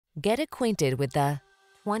Get acquainted with the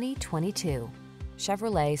 2022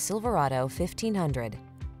 Chevrolet Silverado 1500.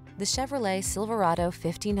 The Chevrolet Silverado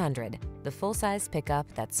 1500, the full-size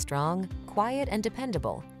pickup that's strong, quiet, and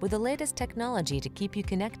dependable, with the latest technology to keep you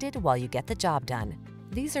connected while you get the job done.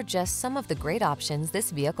 These are just some of the great options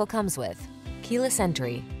this vehicle comes with: keyless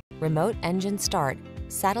entry, remote engine start,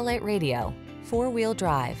 satellite radio, four-wheel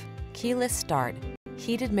drive, keyless start,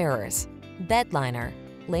 heated mirrors, bed liner,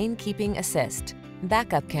 lane keeping assist,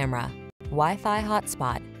 backup camera, Wi-Fi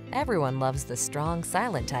hotspot. Everyone loves the strong,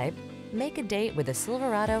 silent type. Make a date with a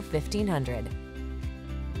Silverado 1500.